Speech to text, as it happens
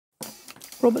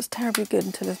Robert's terribly good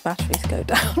until his batteries go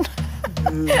down.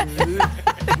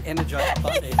 Energise the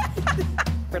button.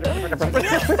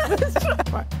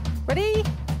 Right, ready?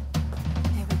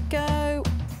 Here we go.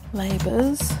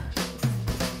 Labour's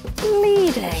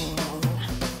leading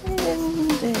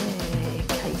indicators.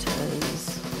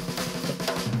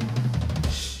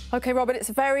 OK, Robert, it's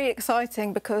very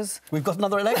exciting because... We've got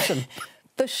another election.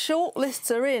 The shortlists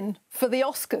are in for the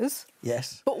Oscars.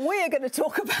 Yes. But we are going to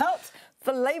talk about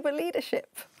the Labour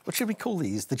leadership. What should we call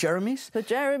these? The Jeremies? The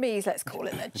Jeremies, let's call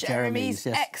it the Jeremies.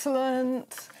 Yes.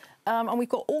 Excellent. And we've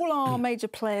got all our major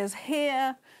players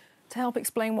here to help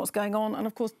explain what's going on. And,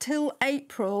 of course, till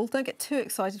April, don't get too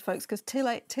excited, folks, because till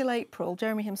April,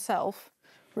 Jeremy himself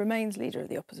remains leader of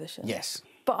the opposition. Yes.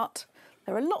 But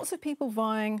there are lots of people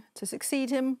vying to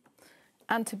succeed him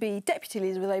and to be deputy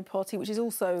leader of the Labour Party, which is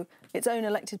also its own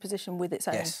elected position with its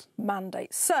own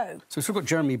mandate. So we've still got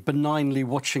Jeremy benignly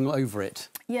watching over it.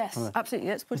 Yes, absolutely.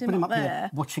 Let's put him up there. Here,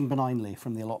 watching benignly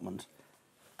from the allotment.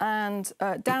 And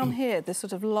down here, this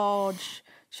sort of large,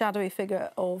 shadowy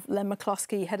figure of Len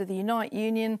McCluskey, head of the Unite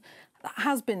Union, that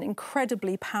has been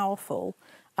incredibly powerfwill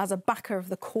as a backer of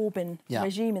the Corbyn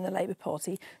regime in the Labour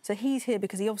Party. So he's here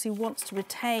because he obviously wants to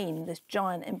retain this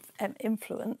giant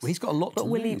influence. Well, he's got a lot to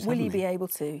lose, will he be able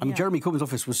to? I mean, Jeremy Corbyn's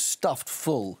office was stuffed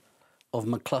full of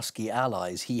McCluskey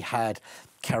allies. He had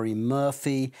Kerry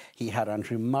Murphy, he had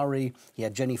Andrew Murray, he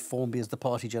had Jenny Formby as the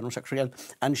party General Secretary,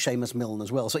 and Seamus Milne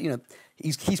as well. So, you know,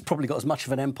 he's probably got as much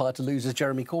of an empire to lose as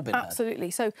Jeremy Corbyn had.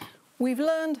 Absolutely. So we've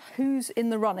learned who's in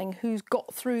the running, who's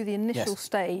got through the initial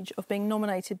stage of being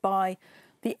nominated by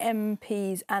the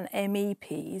MPs and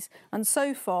MEPs. And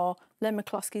so far, Len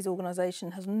McCluskey's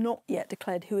organisation has not yet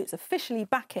declared who it's officially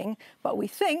backing, but we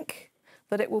think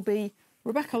that it will be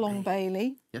Rebecca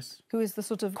Long-Bailey, who is the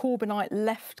sort of Corbynite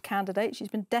left candidate. She's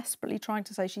been desperately trying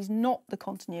to say she's not the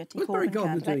continuity Corbyn Barry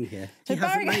Gardner candidate. doing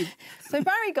here? So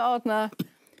Barry Gardner...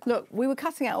 Look, we were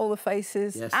cutting out all the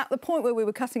faces. Yes. At the point where we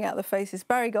were cutting out the faces,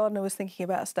 Barry Gardner was thinking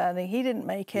about standing. He didn't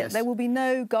make it. Yes. There will be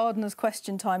no Gardner's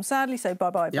question time, sadly, so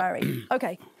bye-bye, Barry.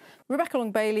 OK, Rebecca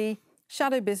Long-Bailey,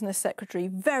 Shadow Business Secretary,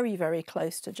 very, very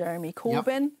close to Jeremy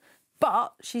Corbyn,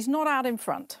 but she's not out in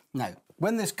front. No.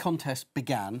 When this contest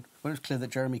began, when it was clear that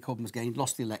Jeremy Corbyn was gained,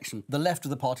 lost the election, the left of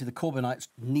the party, the Corbynites,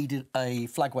 needed a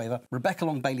flag waver. Rebecca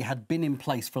Long-Bailey had been in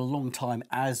place for a long time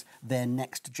as their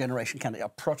next generation candidate, a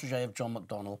protégé of John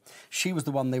McDonnell. She was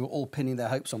the one they were all pinning their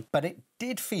hopes on. But it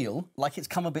did feel like it's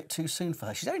come a bit too soon for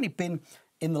her. She's only been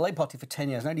in the Labour Party for 10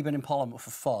 years, and only been in Parliament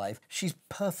for 5. She's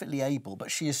perfectly able, but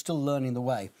she is still learning the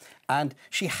way. And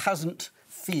she hasn't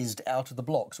fizzed out of the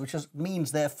blocks, which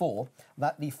means, therefore,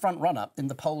 that the front-runner in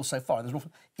the polls so far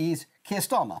is Keir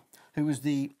Starmer, who was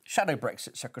the shadow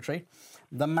Brexit secretary,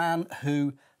 the man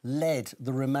who led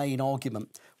the Remain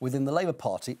argument within the Labour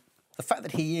Party. The fact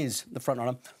that he is the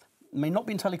front-runner may not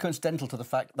be entirely coincidental to the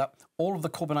fact that all of the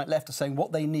Corbynite left are saying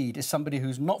what they need is somebody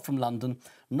who's not from London,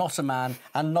 not a man,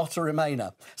 and not a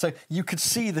Remainer. So you could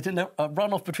see that in a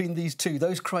runoff between these two,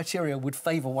 those criteria would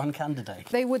favour one candidate.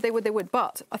 They would.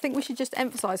 But I think we should just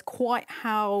emphasise quite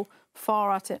how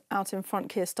far out in front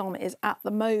Keir Starmer is at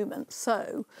the moment.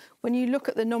 So when you look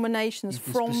at the nominations You've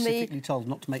been from specifically told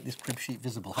not to make this crib sheet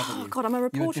visible, haven't you? Oh, God, I'm a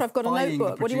reporter. I've got a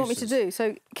notebook. What do you want me to do?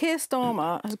 So Keir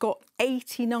Starmer has got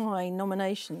 89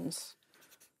 nominations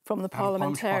from the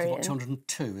parliamentarian. What,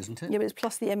 202, isn't it? Yeah, but it's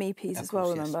plus the MEPs as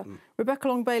well, yes. remember? Rebecca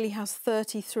Long-Bailey has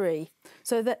 33.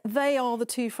 So that they are the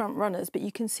two front runners, but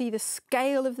you can see the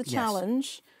scale of the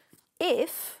challenge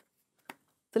if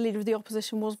the leader of the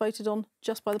opposition was voted on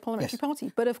just by the parliamentary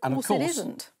party. But of course it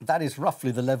isn't. That is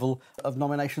roughly the level of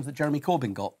nominations that Jeremy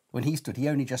Corbyn got when he stood. He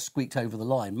only just squeaked over the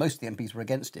line. Most of the MPs were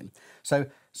against him. So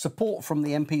support from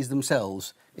the MPs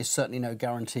themselves is certainly no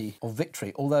guarantee of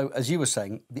victory. Although, as you were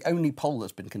saying, the only poll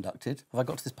that's been conducted... Have I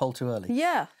got to this poll too early?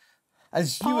 Yeah.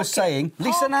 As you were saying,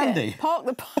 Lisa Nandy. Park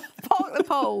the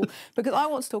poll, because I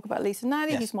want to talk about Lisa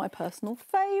Nandy, who's my personal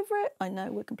favourite. I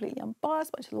know we're completely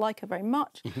unbiased, but I like her very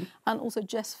much. And also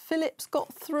Jess Phillips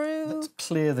got through. Let's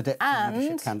clear the deputy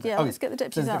leadership candidate. Yeah, let's get the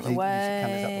deputies out of the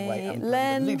way.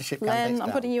 Len,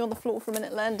 I'm putting you on the floor for a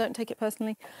minute, Len. Don't take it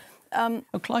personally.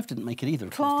 Clive didn't make it either.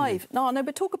 Clive. No,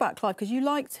 but talk about Clive, because you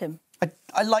liked him.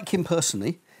 I like him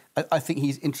personally. I think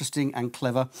he's interesting and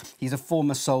clever. He's a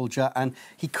former soldier and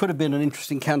he could have been an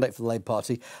interesting candidate for the Labour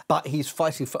Party, but he's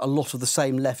fighting for a lot of the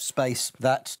same left space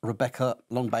that Rebecca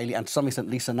Long-Bailey and to some extent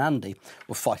Lisa Nandy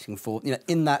were fighting for, you know,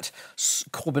 in that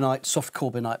Corbynite, soft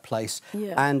Corbynite place.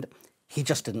 Yeah. And he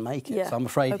just didn't make it. Yeah. So I'm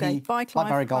afraid okay. Bye, Clive.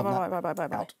 Barry Gardner. Bye.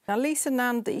 Out. Now, Lisa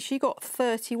Nandy, she got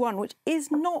 31, which is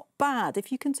not bad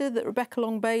if you consider that Rebecca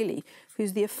Long-Bailey,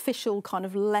 who's the official kind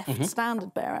of left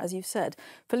standard bearer, as you've said,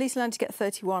 for Lisa Nandy to get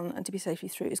 31 and to be safely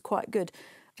through is quite good.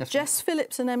 Jess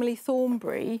Phillips and Emily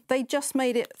Thornberry, they just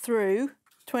made it through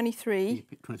 23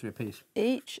 apiece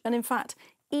each. And in fact,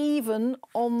 even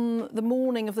on the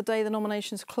morning of the day the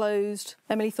nominations closed,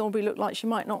 Emily Thornberry looked like she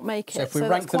might not make it. So if we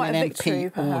rank them in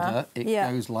MP order, it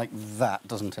goes like that,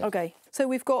 doesn't it? OK, so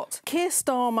we've got Keir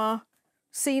Starmer,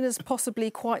 seen as possibly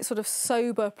quite sort of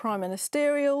sober prime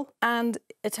ministerial and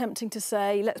attempting to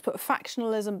say, let's put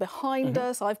factionalism behind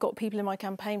us. I've got people in my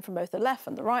campaign from both the left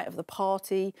and the right of the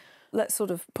party. Let's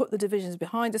sort of put the divisions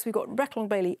behind us. We've got Rebecca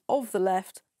Long-Bailey of the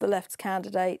left's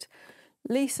candidate.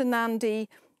 Lisa Nandy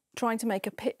trying to make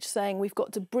a pitch saying we've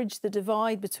got to bridge the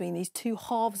divide between these two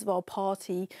halves of our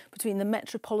party, between the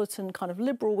metropolitan kind of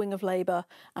liberal wing of Labour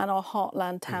and our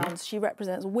heartland towns. She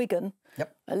represents Wigan,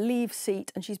 a Leave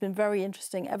seat, and she's been very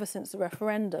interesting ever since the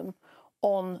referendum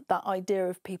on that idea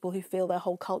of people who feel their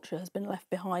whole culture has been left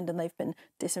behind and they've been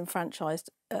disenfranchised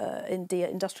in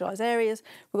de-industrialised areas.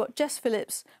 We've got Jess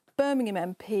Phillips,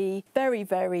 Birmingham MP, very,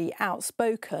 very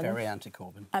outspoken. Very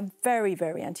anti-Corbyn. And very,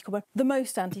 very anti-Corbyn. The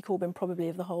most anti-Corbyn probably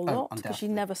of the whole lot, because she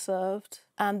never served.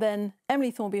 And then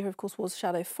Emily Thornberry, who of course was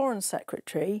Shadow Foreign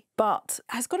Secretary, but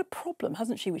has got a problem,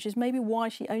 hasn't she? Which is maybe why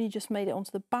she only just made it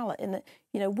onto the ballot in that,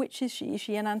 you know, which is she? Is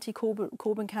she an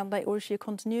anti-Corbyn candidate or is she a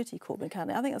continuity Corbyn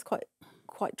candidate? I think that's quite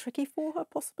tricky for her,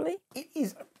 possibly. It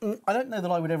is. I don't know that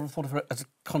I would ever have thought of her as a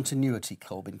continuity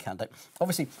Corbyn candidate.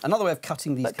 Obviously, another way of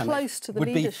cutting these candidates close to the would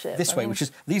leadership, be this way, which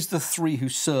is these are the three who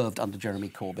served under Jeremy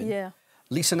Corbyn. Yeah.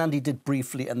 Lisa Nandy did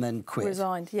briefly and then quit.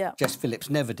 Resigned, yeah. Jess Phillips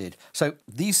never did. So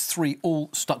these three all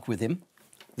stuck with him.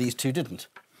 These two didn't.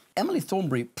 Emily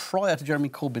Thornberry, prior to Jeremy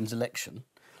Corbyn's election,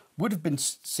 would have been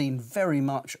seen very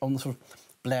much on the sort of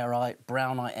Blairite,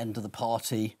 Brownite end of the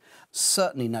party.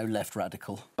 Certainly no left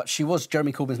radical. But she was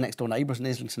Jeremy Corbyn's next-door neighbour as an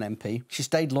Islington MP. She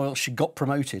stayed loyal. She got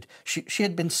promoted. She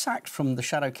had been sacked from the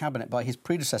shadow cabinet by his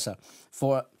predecessor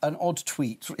for an odd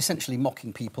tweet, essentially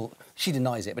mocking people. She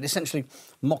denies it, but essentially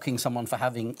mocking someone for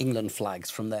having England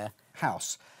flags from their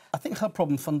house. I think her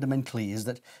problem fundamentally is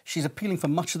that she's appealing for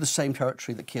much of the same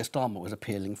territory that Keir Starmer was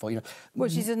appealing for. You know, well,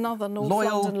 she's another North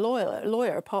London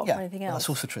lawyer apart from anything else. That's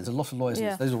also true. There's a lot of lawyers.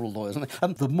 Those are all lawyers, aren't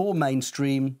they? The more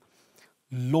mainstream,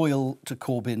 loyal to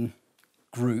Corbyn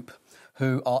group,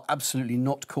 who are absolutely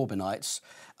not Corbynites,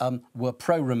 were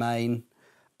pro-Remain,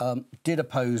 did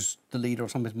oppose the leader on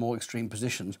some of his more extreme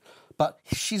positions, but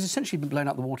she's essentially been blown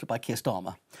out the water by Keir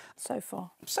Starmer. So far.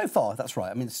 So far, that's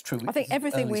right. I mean, it's true. I think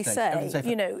everything we say,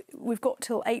 you know, we've got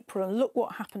till April, and look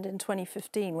what happened in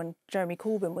 2015 when Jeremy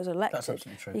Corbyn was elected. That's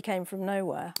absolutely true. He came from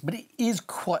nowhere. But it is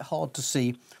quite hard to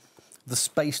see the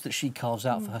space that she carves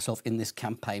out for herself in this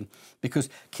campaign, because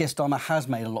Keir Starmer has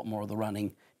made a lot more of the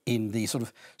running in the sort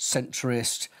of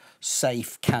centrist,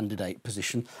 safe candidate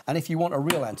position. And if you want a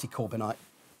real anti-Corbynite,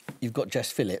 you've got Jess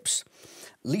Phillips.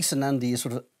 Lisa Nandy is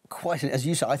sort of quite, as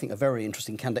you said, I think a very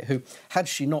interesting candidate who, had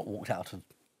she not walked out of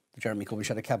the Jeremy Corbyn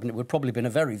shadow cabinet, would probably have been a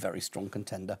very, very strong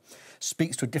contender.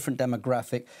 Speaks to a different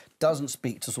demographic, doesn't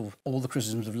speak to sort of all the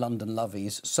criticisms of London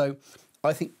lovies. So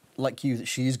I think, like you, that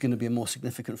she is going to be a more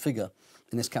significant figure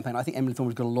in this campaign. I think Emily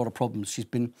Thornberry's got a lot of problems. She's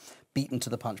been beaten to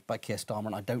the punch by Keir Starmer,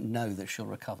 and I don't know that she'll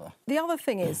recover. The other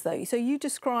thing is, though, so you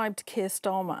described Keir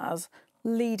Starmer as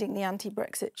leading the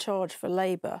anti-Brexit charge for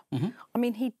Labour. I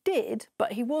mean, he did,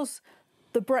 but he was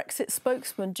the Brexit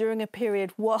spokesman during a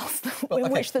period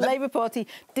in which the Labour Party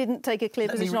didn't take a clear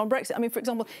position on Brexit. I mean, for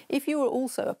example, if you were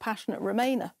also a passionate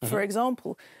Remainer, for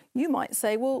example, you might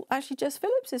say, well, actually, Jess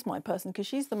Phillips is my person because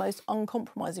she's the most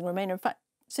uncompromising Remainer. In fact,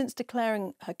 since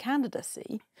declaring her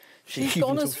candidacy, she's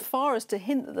gone as far as to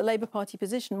hint that the Labour Party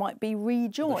position might be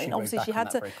rejoined. Obviously, she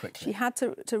had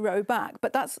to row back,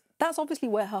 but that's obviously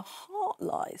where her heart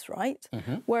lies, right?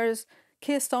 Whereas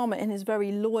Keir Starmer, in his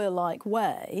very lawyer-like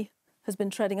way, has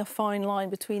been treading a fine line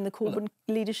between the Corbyn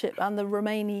leadership and the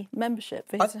Remainy membership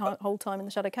for his whole time in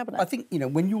the shadow cabinet. I think, you know,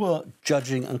 when you are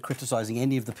judging and criticising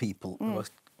any of the people who are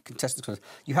contestants,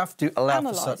 you have to allow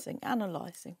analysing.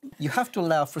 You have to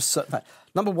allow for a certain fact.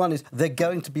 Number one is they're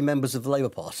going to be members of the Labour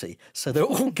Party, so they're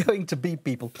all going to be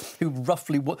people who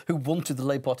who wanted the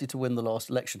Labour Party to win the last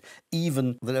election,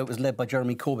 even though it was led by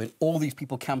Jeremy Corbyn. All these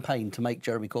people campaigned to make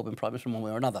Jeremy Corbyn Prime Minister in one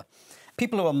way or another.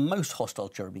 People who are most hostile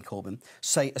to Jeremy Corbyn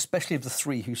say, especially of the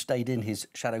three who stayed in his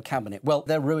shadow cabinet, well,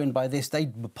 they're ruined by this, they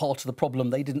were part of the problem,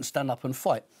 they didn't stand up and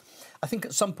fight. I think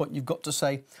at some point you've got to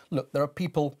say, look, there are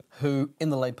people who, in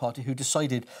the Labour Party, who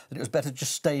decided that it was better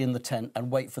just stay in the tent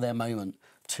and wait for their moment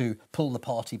to pull the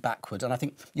party backwards. And I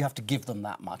think you have to give them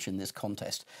that much in this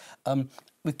contest.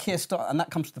 With Keir Starmer, and that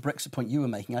comes to the Brexit point you were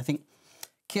making, I think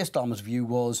Keir Starmer's view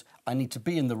was, I need to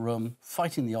be in the room,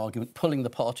 fighting the argument, pulling the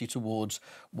party towards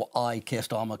what I, Keir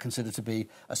Starmer, consider to be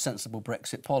a sensible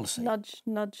Brexit policy. Nudge,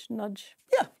 nudge, nudge.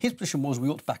 Yeah, his position was we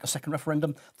ought to back a second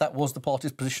referendum. That was the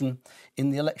party's position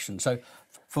in the election. So,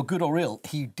 for good or ill,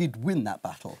 he did win that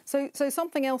battle. So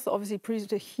something else that obviously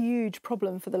proved a huge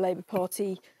problem for the Labour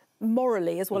Party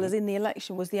morally as well as in the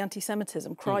election was the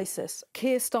anti-Semitism crisis.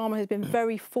 Keir Starmer has been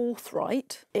very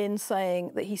forthright in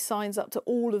saying that he signs up to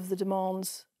all of the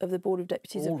demands of the Board of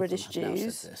Deputies of British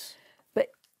Jews. But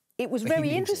it was very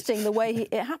interesting the way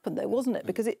it happened, though, wasn't it?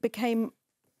 Because it became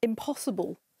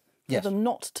impossible for them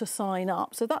not to sign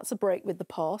up. So that's a break with the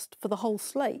past for the whole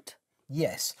slate.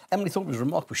 Yes. Emily Thornton was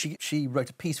remarkable. She wrote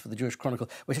a piece for the Jewish Chronicle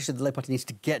where she said the Labour Party needs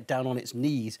to get down on its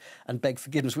knees and beg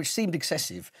forgiveness, which seemed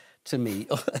excessive to me,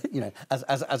 you know,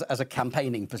 as a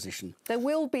campaigning position. There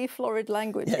will be florid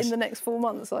language in the next 4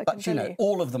 months, I can tell you. But,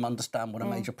 all of them understand what a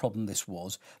major problem this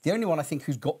was. The only one I think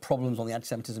who's got problems on the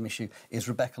anti-Semitism issue is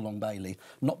Rebecca Long-Bailey,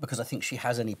 not because I think she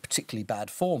has any particularly bad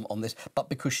form on this, but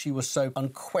because she was so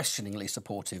unquestioningly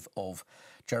supportive of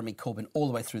Jeremy Corbyn all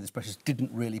the way through this process,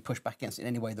 didn't really push back against it in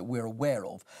any way that we're aware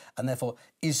of, and therefore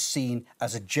is seen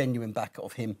as a genuine backer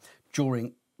of him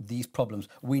during these problems.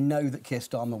 We know that Keir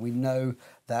Starmer, we know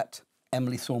that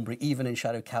Emily Thornberry, even in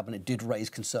shadow cabinet, did raise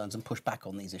concerns and push back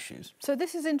on these issues. So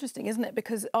this is interesting, isn't it?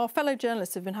 Because our fellow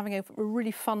journalists have been having a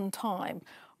really fun time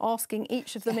asking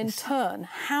each of them in turn,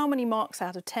 how many marks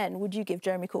out of 10 would you give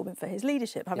Jeremy Corbyn for his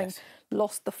leadership, having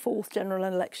lost the 4th general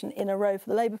election in a row for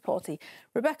the Labour Party?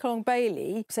 Rebecca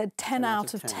Long-Bailey said 10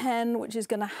 out of 10, which is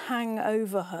going to hang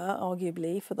over her,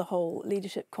 arguably, for the whole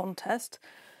leadership contest.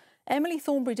 Emily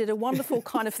Thornberry did a wonderful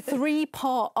kind of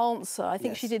 3-part answer. I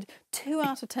think she did 2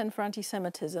 out of 10 for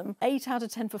anti-Semitism, 8 out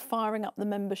of 10 for firing up the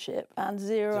membership, and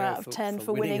 0 out of 10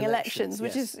 for winning elections,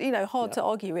 which is, you know, hard to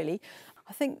argue, really.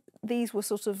 I think these were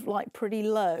sort of like pretty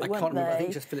low, weren't they? I can't remember. I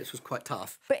think Jess Phillips was quite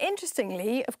tough. But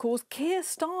interestingly, of course, Keir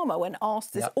Starmer, when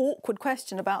asked this awkward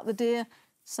question about the dear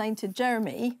sainted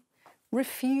Jeremy,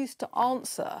 refused to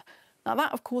answer. Now,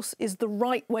 that, of course, is the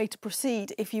right way to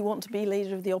proceed if you want to be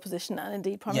leader of the opposition and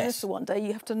indeed Prime Minister one day.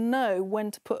 You have to know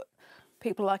when to put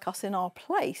people like us in our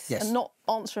place and not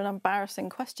answer an embarrassing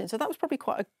question. So that was probably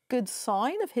quite a good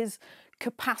sign of his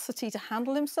capacity to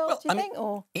handle himself, do you think?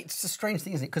 Or it's a strange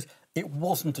thing, isn't it? Because it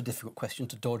wasn't a difficult question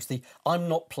to dodge. The "I'm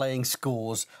not playing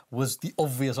scores" was the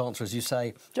obvious answer, as you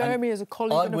say. Jeremy is a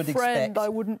colleague and a friend. I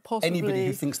wouldn't possibly... anybody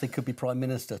who thinks they could be Prime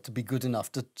Minister to be good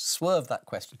enough to swerve that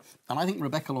question. And I think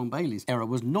Rebecca Long-Bailey's error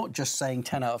was not just saying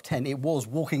 10 out of 10, it was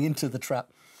walking into the trap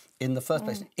in the first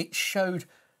place. It showed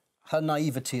her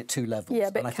naivety at 2 levels. Yeah,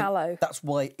 a bit callow. That's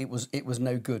why it was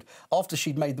no good. After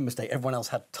she'd made the mistake, everyone else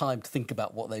had time to think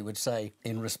about what they would say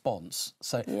in response.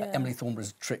 So Emily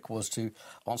Thornberry's trick was to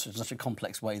answer it in such a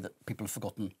complex way that people have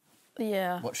forgotten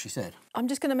what she said. I'm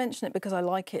just going to mention it because I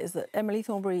like it, is that Emily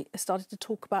Thornberry started to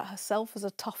talk about herself as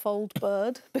a tough old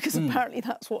bird, because apparently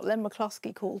that's what Len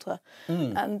McCluskey called her.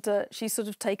 And she's sort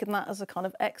of taken that as a kind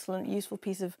of excellent, useful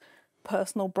piece of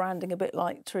personal branding, a bit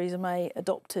like Theresa May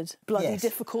adopted bloody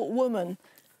difficult woman,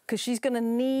 because she's going to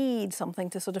need something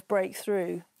to sort of break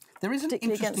through. There is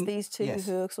particularly against these two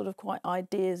who are sort of quite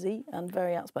ideasy and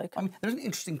very outspoken. I mean, there's an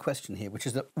interesting question here, which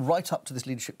is that right up to this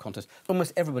leadership contest,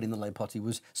 almost everybody in the Labour Party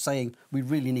was saying we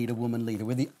really need a woman leader.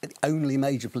 We're the only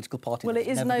major political party that's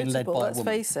never been led by a woman. Let's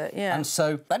face it, And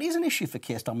so that is an issue for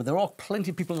Keir Starmer. There are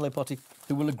plenty of people in the Labour Party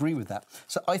who will agree with that.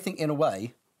 So I think, in a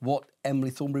way, what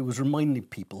Emily Thornberry was reminding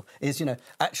people is, you know,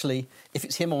 actually, if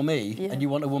it's him or me and you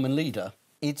want a woman leader,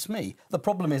 it's me. The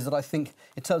problem is that I think,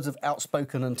 in terms of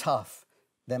outspoken and tough,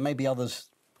 there may be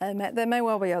others. There may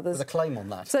well be others. With a claim on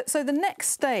that. So the next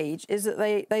stage is that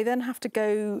they then have to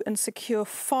go and secure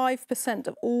 5%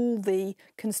 of all the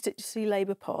constituency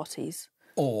Labour parties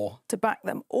to back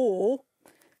them, or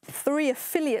 3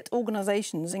 affiliate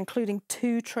organisations, including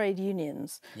 2 trade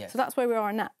unions. So that's where we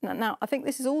are now. Now, I think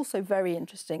this is also very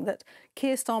interesting that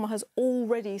Keir Starmer has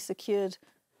already secured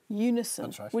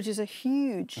Unison, which is a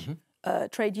huge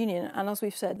trade union. And as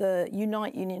we've said, the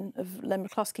Unite union of Len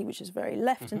McCluskey, which is very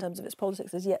left in terms of its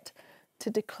politics, is yet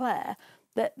to declare.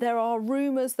 That there are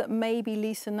rumours that maybe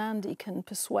Lisa Nandy can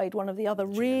persuade one of the other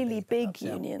really big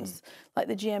unions, like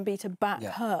the GMB, to back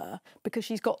her, because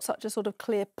she's got such a sort of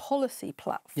clear policy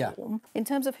platform. In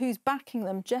terms of who's backing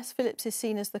them, Jess Phillips is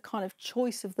seen as the kind of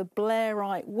choice of the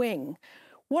Blairite wing,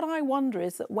 What I wonder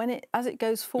is that as it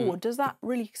goes forward, does that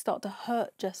really start to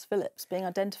hurt Jess Phillips being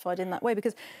identified in that way?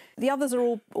 Because the others are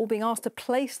all being asked to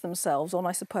place themselves on,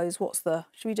 I suppose, should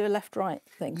we do a left-right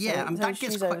thing? Yeah, so that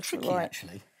gets quite tricky,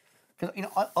 actually. Because,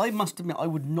 I must admit, I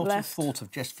would not have thought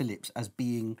of Jess Phillips as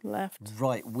being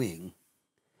right-wing.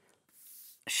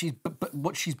 But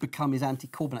what she's become is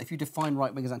anti-Corbynite. If you define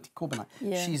right-wing as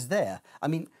anti-Corbynite, she's there. I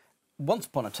mean, once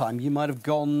upon a time, you might have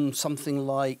gone something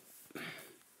like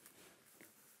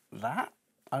that.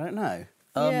 I don't know.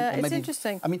 It's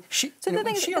interesting. I mean,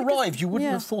 when she arrived, you wouldn't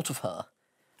have thought of her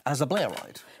as a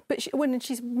Blairite. But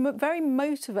she's very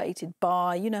motivated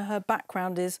by, her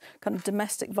background is kind of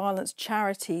domestic violence,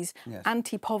 charities,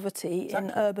 anti-poverty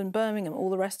in urban Birmingham, all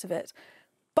the rest of it.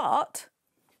 But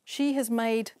she has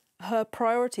made her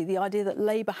priority the idea that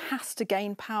Labour has to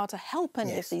gain power to help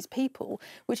any of these people,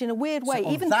 which in a weird way,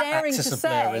 even daring to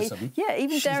say,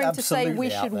 we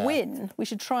should win, we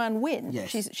should try and win. Yes.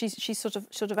 She's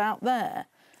sort of out there.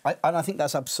 And I think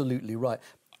that's absolutely right.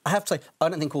 I have to say, I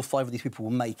don't think all 5 of these people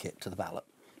will make it to the ballot.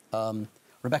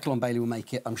 Rebecca Long-Bailey will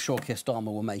make it. I'm sure Keir Starmer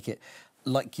will make it.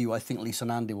 Like you, I think Lisa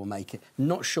Nandy will make it.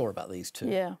 Not sure about these 2.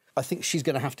 Yeah. I think she's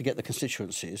going to have to get the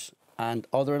constituencies. And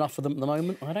are there enough of them at the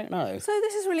moment? I don't know. So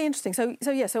this is really interesting.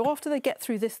 So after they get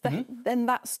through this, then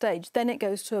that stage, then it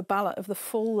goes to a ballot of the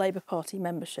full Labour Party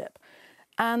membership.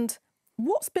 And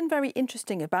what's been very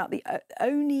interesting about the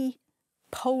only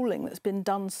polling that's been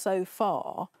done so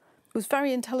far was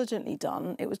very intelligently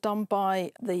done. It was done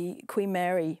by the Queen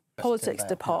Mary Politics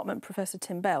Department, Professor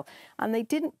Tim Bell, and they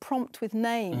didn't prompt with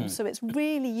names, so it's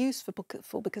really useful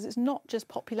because it's not just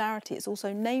popularity, it's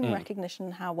also name recognition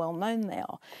and how well known they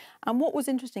are. And what was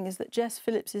interesting is that Jess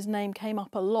Phillips's name came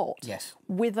up a lot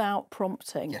without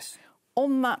prompting. Yes.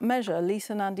 On that measure,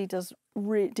 Lisa Nandy did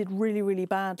really, really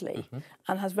badly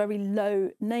and has very low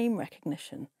name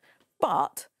recognition.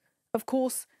 But, of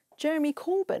course, Jeremy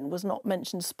Corbyn was not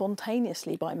mentioned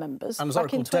spontaneously by members. And as I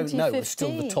recall, Don't Know is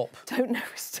still the top. Don't Know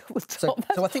is still the top.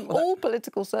 So I think all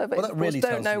political surveys, of course,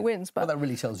 Don't Know wins. But what that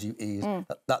really tells you is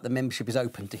that the membership is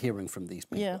open to hearing from these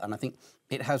people. Yeah. And I think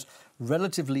it has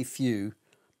relatively few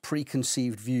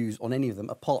preconceived views on any of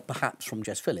them, apart perhaps from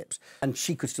Jess Phillips. And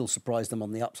she could still surprise them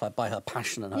on the upside by her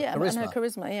passion and her charisma. And her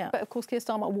charisma, yeah. But, of course, Keir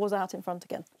Starmer was out in front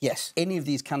again. Yes. Any of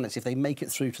these candidates, if they make it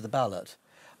through to the ballot,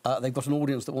 they've got an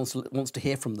audience that wants to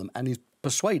hear from them and is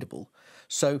persuadable.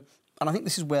 So, and I think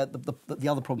this is where the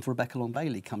other problem for Rebecca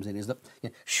Long-Bailey comes in, is that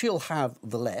she'll have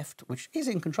the left, which is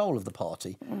in control of the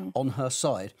party, on her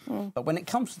side. But when it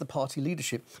comes to the party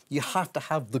leadership, you have to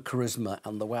have the charisma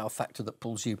and the wow factor that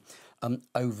pulls you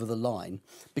over the line.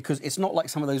 Because it's not like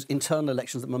some of those internal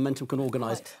elections that Momentum can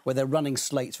organise where they're running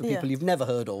slates for people you've never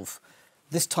heard of.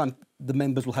 This time, the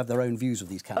members will have their own views of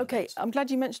these candidates. OK, I'm glad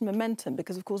you mentioned Momentum,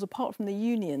 because, of course, apart from the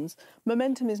unions,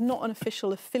 Momentum is not an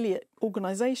official affiliate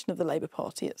organisation of the Labour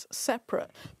Party. It's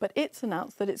separate. But it's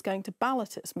announced that it's going to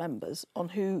ballot its members on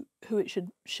who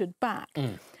it should back.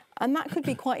 And that could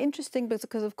be quite interesting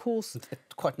because, of course... It's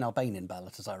quite an Albanian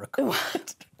ballot, as I recall.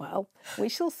 Well, we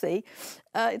shall see.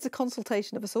 It's a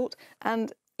consultation of a sort.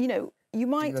 And, you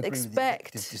might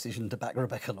expect... the decision to back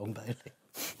Rebecca Long-Bailey?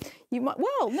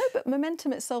 But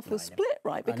Momentum itself was split,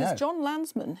 right? Because John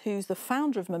Landsman, who's the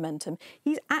founder of Momentum,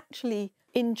 he's actually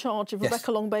in charge of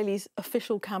Rebecca Long-Bailey's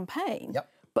official campaign. Yep.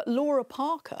 But Laura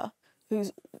Parker,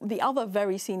 who's the other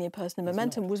very senior person in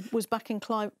Momentum, was backing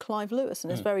Clive Lewis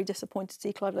and is very disappointed to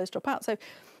see Clive Lewis drop out. So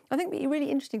I think it'd be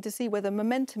really interesting to see whether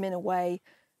Momentum, in a way,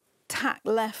 tack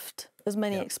left as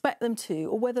many expect them to,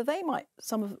 or whether they might,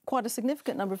 quite a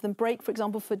significant number of them, break, for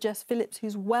example, for Jess Phillips,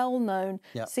 who's well known,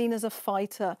 seen as a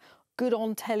fighter, good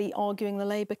on telly, arguing the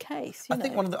Labour case. I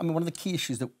think one of the key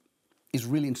issues that is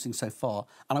really interesting so far,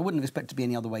 and I wouldn't expect it to be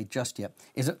any other way just yet,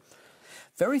 is that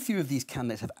very few of these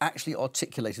candidates have actually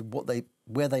articulated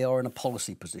where they are in a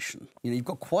policy position. You've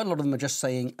got quite a lot of them are just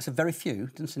saying, I said very few,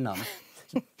 didn't say none.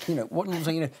 What I'm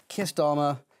saying, Keir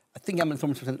Starmer, I think I'm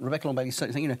informed, Rebecca Long-Bailey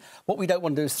saying, what we don't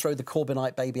want to do is throw the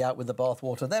Corbynite baby out with the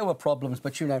bathwater. There were problems,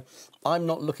 but, I'm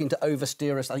not looking to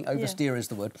oversteer us. I think oversteer is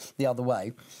the word, the other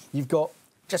way. You've got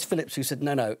Jess Phillips, who said,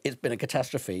 no, it's been a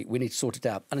catastrophe. We need to sort it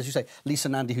out. And as you say, Lisa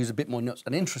Nandy, who's a bit more nuts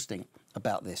and interesting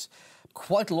about this.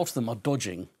 Quite a lot of them are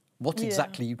dodging what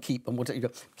exactly you keep and what you do.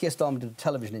 Keir Starmer did a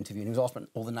television interview and he was asked about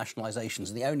all the nationalisations,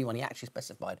 and the only one he actually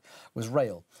specified was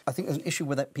rail. I think there's an issue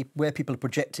where people are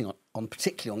projecting on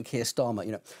particularly on Keir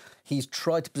Starmer. He's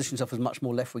tried to position himself as much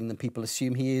more left-wing than people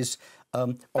assume he is.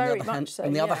 On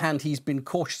the other hand, he's been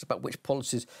cautious about which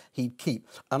policies he'd keep.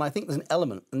 And I think there's an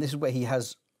element, and this is where he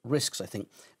has risks, I think,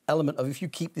 element of if you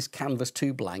keep this canvas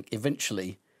too blank,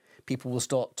 eventually people will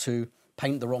start to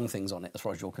paint the wrong things on it, as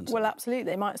far as you're concerned. Well, absolutely.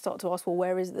 They might start to ask, well,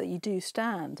 where is it that you do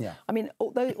stand? Yeah. I mean,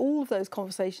 all of those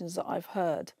conversations that I've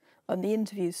heard and the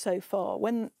interviews so far,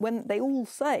 when they all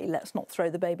say, let's not throw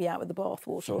the baby out with the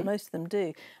bathwater, or most of them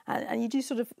do, and you do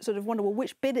sort of wonder, well,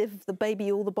 which bit of the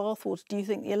baby or the bathwater do you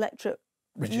think the electorate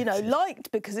liked,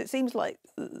 because it seems like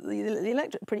the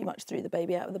electorate pretty much threw the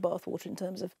baby out of the bathwater in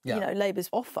terms of Labour's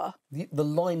offer. The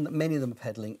line that many of them are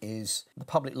peddling is the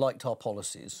public liked our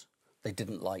policies, they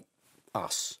didn't like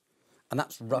us. And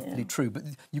that's roughly true, but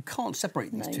you can't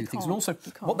separate these two things. And also,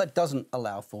 what that doesn't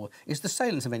allow for is the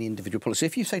salience of any individual policy.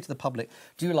 If you say to the public,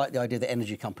 do you like the idea that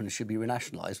energy companies should be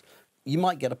renationalised, you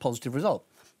might get a positive result.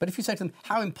 But if you say to them,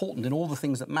 how important in all the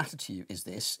things that matter to you is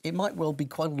this, it might well be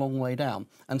quite a long way down.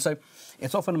 And so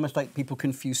it's often a mistake people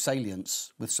confuse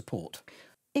salience with support.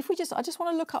 I just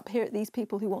want to look up here at these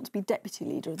people who want to be deputy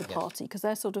leader of the party, because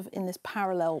they're sort of in this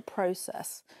parallel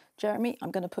process. Jeremy,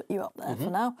 I'm going to put you up there for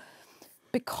now,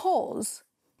 because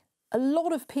a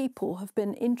lot of people have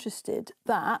been interested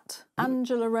that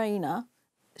Angela Rayner,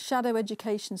 Shadow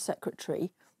Education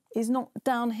Secretary, is not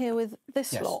down here with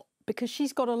this lot, because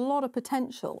she's got a lot of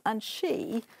potential. And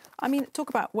talk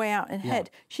about way out in head.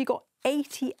 She got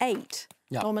 88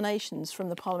 nominations from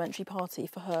the parliamentary party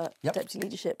for her deputy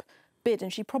leadership bid,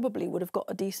 and she probably would have got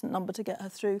a decent number to get her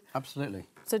through. Absolutely.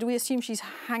 So do we assume she's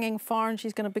hanging fire and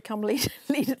she's going to become the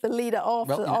leader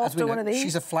after one of these?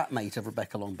 She's a flatmate of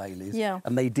Rebecca Long-Bailey's,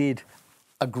 and they did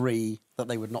agree that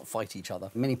they would not fight each other.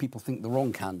 Many people think the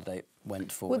wrong candidate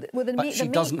went forward, but she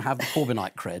doesn't have the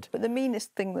Corbynite cred. But the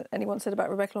meanest thing that anyone said about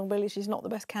Rebecca Long-Bailey, she's not the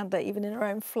best candidate even in her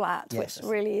own flat, which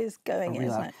really is going,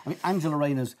 isn't it? I mean, Angela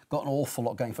Rayner's got an awful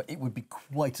lot going for it. It would be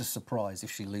quite a surprise if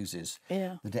she loses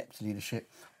the deputy leadership.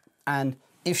 And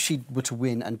if she were to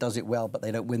win and does it well, but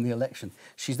they don't win the election,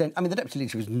 she's then... I mean, the deputy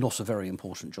leadership is not a very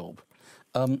important job,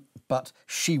 but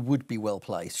she would be well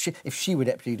placed. If she were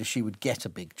deputy leader, she would get a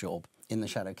big job in the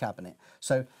shadow cabinet.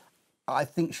 So I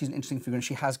think she's an interesting figure, and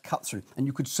she has cut through. And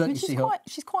you could certainly see her...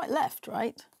 She's quite left,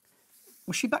 right?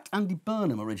 Well, she backed Andy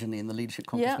Burnham originally in the leadership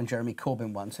contest when Jeremy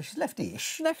Corbyn won, so she's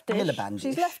lefty-ish. Miliband-ish.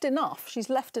 She's left enough. She's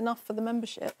left enough for the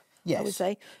membership. Yes. I would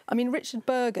say. I mean, Richard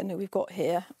Bergen, who we've got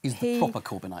here... He's the proper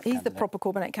Corbynite candidate. He's the proper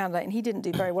Corbynite candidate, and he didn't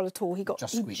do very well at all. He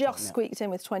just squeaked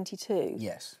in with 22.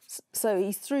 Yes. So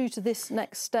he's through to this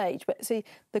next stage. But see,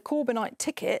 the Corbynite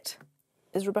ticket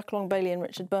is Rebecca Long-Bailey and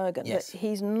Richard Bergen, but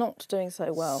he's not doing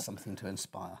so well. Something to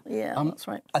inspire. Yeah, that's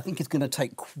right. I think it's going to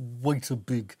take quite a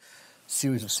big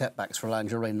series of setbacks for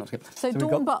Angela Rayner not to get... So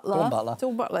Dawn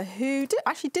Butler, who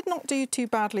did not do too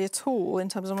badly at all in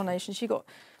terms of nominations. She got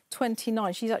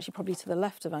 29. She's actually probably to the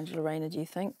left of Angela Rayner, do you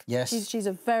think? Yes. She's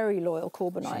a very loyal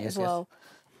Corbynite as well.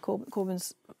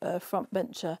 Corbyn's front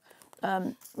bencher.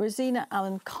 Rosina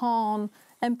Allen-Khan,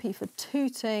 MP for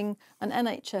Tooting, an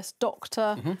NHS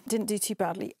doctor, didn't do too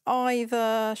badly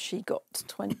either. She got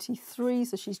 23,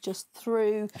 so she's just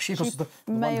through. She was the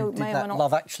one who did that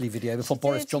Love Actually video before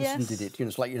Boris Johnson did it.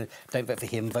 It's like, don't vote for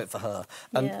him, vote for her.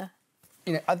 And,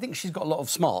 I think she's got a lot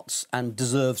of smarts and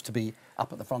deserves to be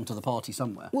up at the front of the party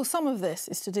somewhere. Well, some of this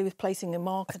is to do with placing a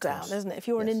marker down, isn't it? If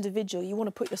you're an individual, you want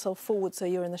to put yourself forward so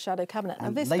you're in the shadow cabinet.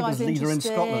 And this Labour's guy's leader in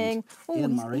Scotland,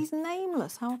 Ian Murray. He's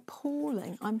nameless. How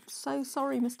appalling. I'm so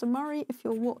sorry, Mr Murray, if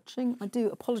you're watching. I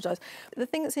do apologise. The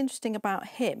thing that's interesting about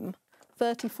him,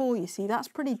 34, you see, that's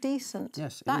pretty decent.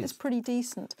 Yes, that is pretty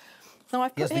decent. Now,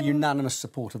 he has the unanimous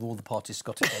support of all the party's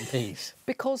Scottish MPs.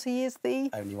 Because he is the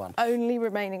only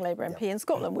remaining Labour MP in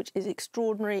Scotland, which is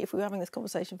extraordinary. If we were having this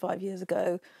conversation 5 years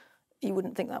ago, you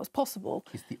wouldn't think that was possible.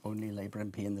 He's the only Labour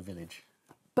MP in the village.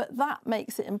 But that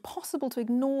makes it impossible to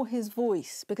ignore his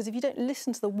voice, because if you don't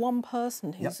listen to the one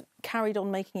person who's carried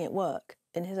on making it work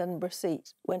in his Edinburgh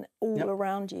seat, when all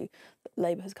around you,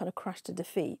 Labour has kind of crashed to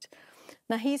defeat.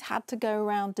 Now, he's had to go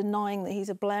around denying that he's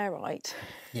a Blairite.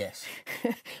 Yes.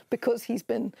 Because he's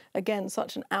been, again,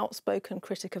 such an outspoken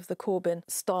critic of the Corbyn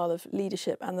style of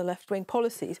leadership and the left-wing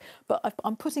policies. But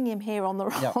I'm putting him here on the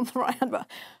right hand. But,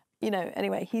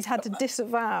 anyway, he's had to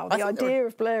disavow the idea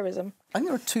of Blairism. I think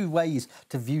there are two ways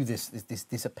to view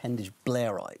this appendage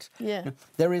Blairite. Yeah.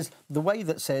 There is the way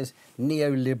that says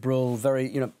neoliberal,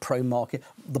 very, pro-market,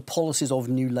 the policies of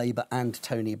New Labour and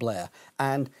Tony Blair.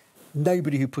 And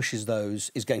nobody who pushes those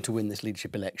is going to win this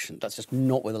leadership election. That's just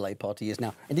not where the Labour Party is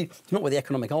now. Indeed, it's not where the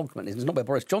economic argument is. It's not where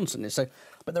Boris Johnson is.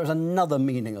 But there is another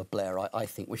meaning of Blair, I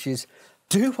think, which is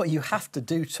do what you have to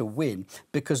do to win,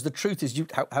 because the truth is,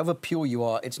 however pure you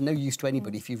are, it's no use to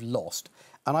anybody if you've lost.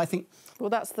 And I think... Well,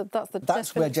 that's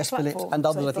where Jess Phillips and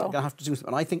others, I think, are going to have to do something.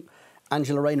 And I think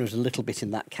Angela Rayner is a little bit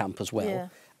in that camp as well. Yeah.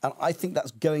 And I think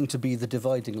that's going to be the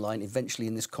dividing line eventually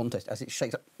in this contest as it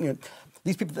shakes up. You know,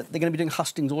 these people, they're going to be doing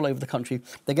hustings all over the country.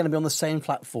 They're going to be on the same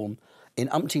platform in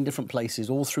umpteen different places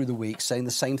all through the week, saying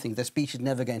the same thing. Their speech is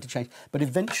never going to change. But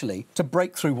eventually, to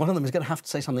break through, one of them is going to have to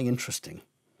say something interesting.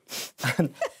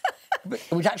 And,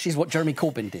 which actually is what Jeremy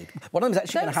Corbyn did. One of them is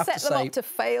actually going to have to say... Don't set them up to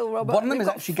fail, Robert. One of them is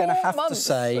actually going to have months. to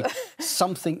say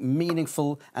something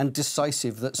meaningful and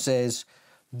decisive that says,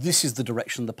 this is the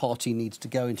direction the party needs to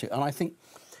go into. And I think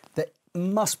there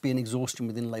must be an exhaustion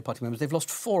within Labour Party members. They've lost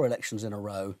 4 elections in a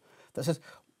row that says,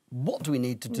 what do we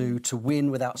need to do to win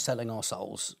without selling our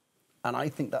souls? And I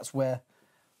think that's where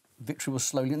victory will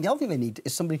slowly... And the other thing they need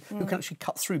is somebody who can actually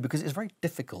cut through, because it's very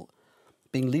difficult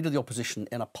being leader of the opposition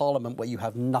in a parliament where you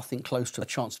have nothing close to a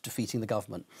chance of defeating the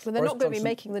government. But they're not going to be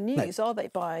making the news, are they,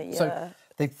 by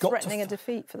threatening a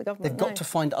defeat for the government? They've got to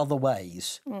find other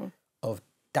ways of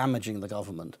damaging the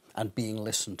government and being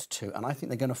listened to. And I think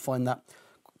they're going to find that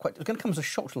quite... It's going to come as a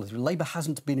shock to them. Labour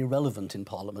hasn't been irrelevant in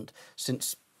Parliament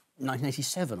since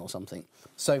 1987 or something.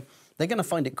 So they're going to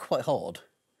find it quite hard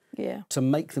to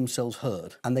make themselves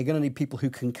heard. And they're going to need people who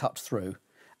can cut through.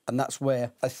 And that's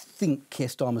where I think Keir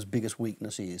Starmer's biggest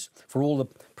weakness is. For all the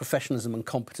professionalism and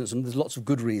competence, and there's lots of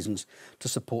good reasons to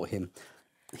support him,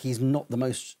 he's not the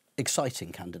most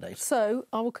exciting candidate. So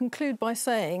I will conclude by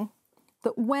saying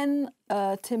that when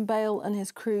Tim Bale and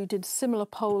his crew did similar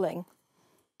polling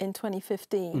in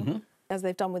 2015, as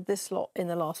they've done with this lot in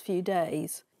the last few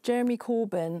days, Jeremy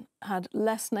Corbyn had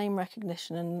less name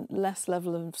recognition and less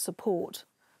level of support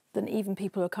than even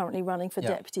people who are currently running for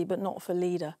deputy but not for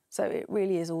leader. So it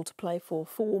really is all to play for.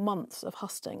 4 months of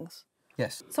hustings.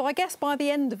 Yes. So I guess by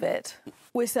the end of it,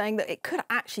 we're saying that it could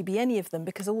actually be any of them,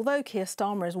 because although Keir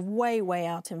Starmer is way, way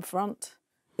out in front,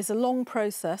 it's a long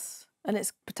process and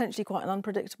it's potentially quite an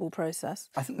unpredictable process.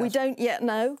 We don't yet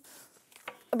know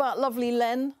about lovely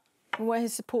Len and where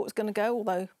his support's going to go,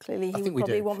 although clearly he would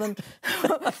probably want them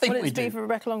want it to be for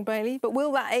Rebecca Long-Bailey. But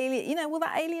will that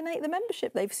alienate the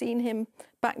membership? They've seen him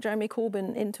back Jeremy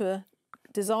Corbyn into a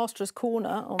disastrous corner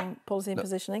on policy and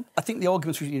positioning. I think the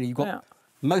arguments, you've got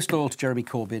most loyal to Jeremy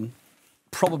Corbyn,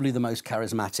 probably the most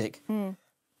charismatic,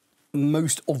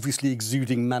 most obviously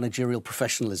exuding managerial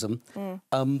professionalism.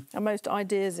 And most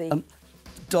ideasy.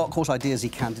 Dark horse ideasy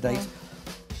candidate.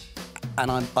 And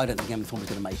I don't think Emma Thornberry's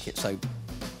going to make it, so...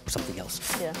 something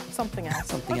else. Yeah, something else.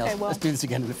 Something else. Well. Let's do this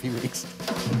again in a few weeks.